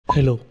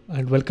Hello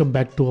and welcome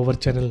back to our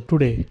channel.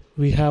 Today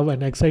we have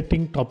an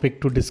exciting topic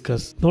to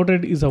discuss.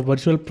 Node-RED is a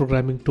virtual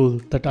programming tool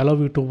that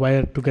allows you to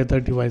wire together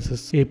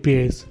devices,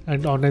 APIs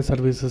and online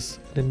services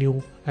in a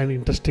new and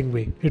interesting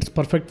way. It's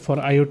perfect for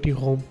IoT,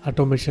 home,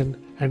 automation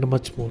and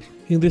much more.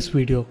 In this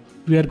video,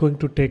 we are going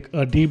to take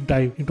a deep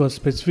dive into a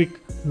specific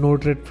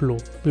Node-RED flow.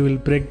 We will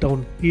break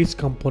down each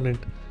component,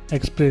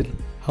 explain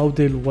how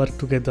they'll work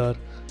together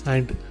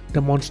and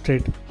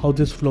demonstrate how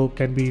this flow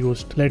can be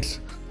used. Let's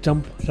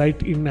jump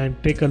right in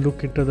and take a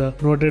look into the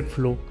Node-RED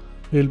flow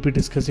we will be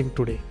discussing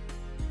today.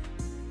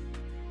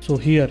 So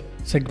here,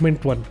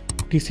 segment 1,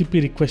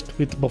 TCP request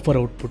with buffer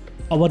output.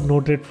 Our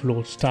Node-RED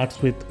flow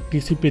starts with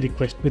TCP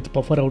request with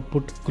buffer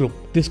output group.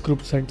 This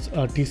group sends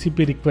a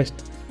TCP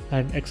request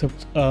and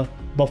accepts a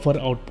buffer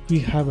output. We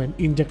have an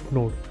inject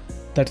node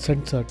that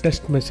sends a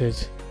test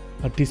message,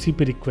 a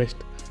TCP request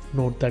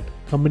node that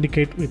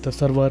communicate with the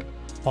server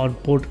on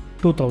port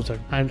 2000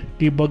 and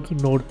debug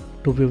node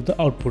to view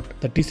the output.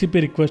 The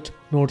TCP request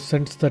node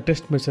sends the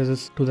test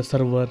messages to the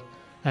server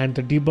and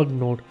the debug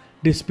node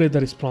displays the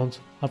response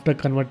after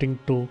converting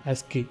to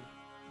ASCII.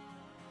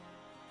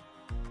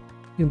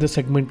 In the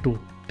segment 2,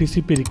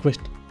 TCP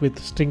request with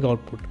string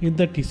output. In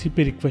the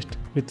TCP request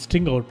with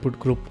string output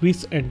group, we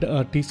send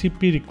a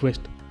TCP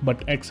request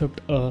but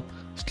accept a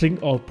string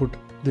output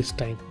this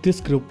time.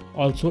 This group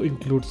also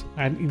includes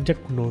an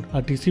inject node,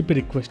 a TCP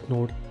request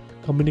node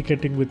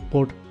communicating with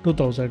port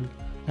 2000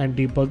 and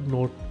debug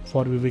node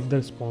for viewing the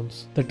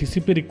response. The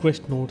TCP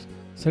request node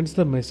sends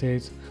the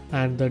message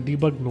and the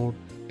debug node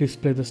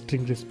displays the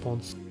string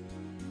response.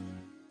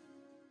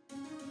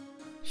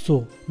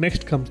 So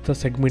next comes the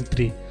segment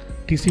 3,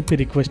 TCP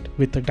request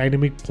with a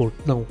dynamic port.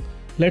 Now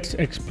let's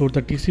explore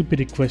the TCP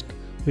request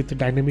with the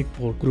dynamic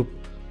port group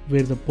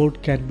where the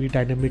port can be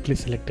dynamically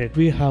selected.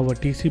 We have a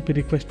TCP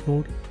request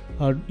node,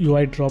 a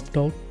UI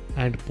dropdown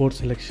and port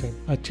selection,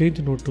 a change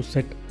node to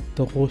set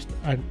the host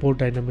and port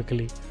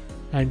dynamically,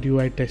 and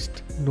UI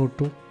test node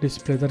to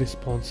display the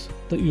response.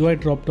 The UI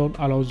dropdown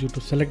allows you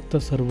to select the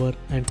server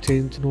and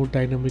change node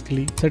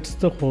dynamically, sets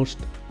the host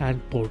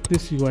and port.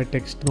 This UI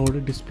text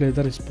node displays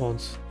the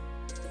response.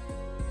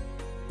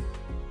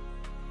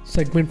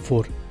 Segment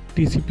 4,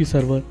 TCP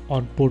server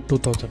on port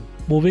 2000.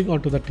 Moving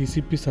on to the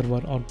TCP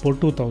server on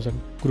port 2000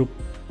 group,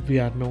 we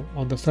are now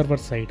on the server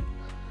side.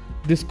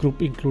 This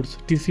group includes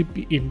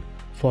TCP in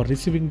for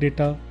receiving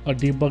data, a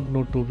debug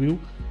node to view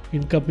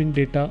incoming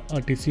data,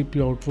 a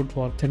TCP output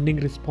for sending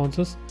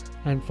responses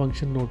and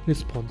function node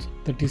response.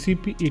 The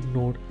TCP in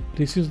node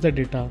receives the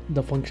data,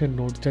 the function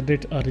node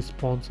generates a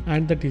response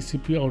and the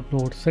TCP out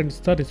node sends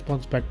the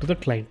response back to the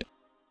client.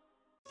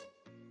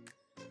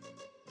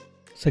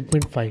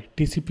 Segment 5,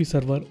 TCP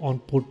server on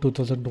port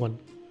 2001.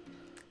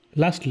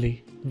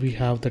 Lastly, we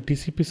have the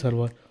TCP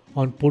server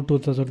on port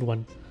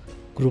 2001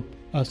 group,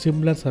 a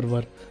similar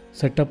server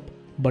setup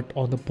but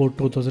on the port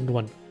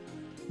 2001.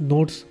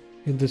 Nodes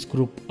in this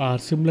group are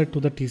similar to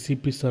the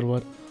TCP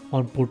server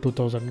on port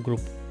 2000 group.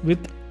 With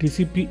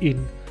TCP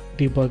in,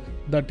 debug,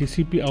 the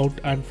TCP out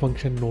and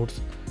function nodes,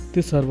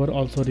 this server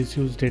also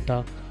receives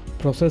data,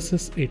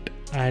 processes it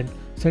and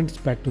sends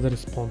back to the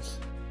response.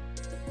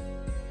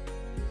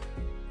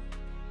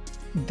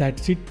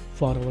 That's it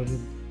for our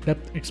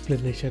in-depth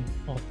explanation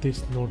of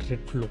this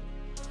Node-RED flow.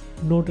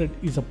 Node-RED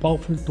is a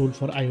powerful tool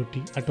for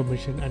IoT,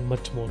 automation and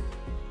much more,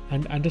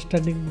 and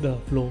understanding the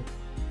flow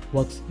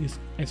works is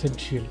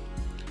essential.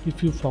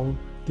 If you found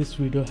this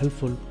video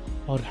helpful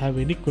or have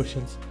any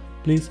questions,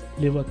 please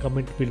leave a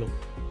comment below.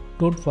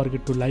 Don't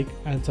forget to like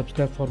and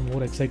subscribe for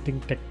more exciting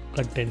tech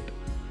content.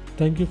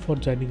 Thank you for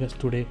joining us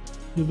today.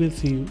 We will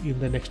see you in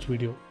the next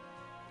video.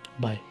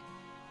 Bye.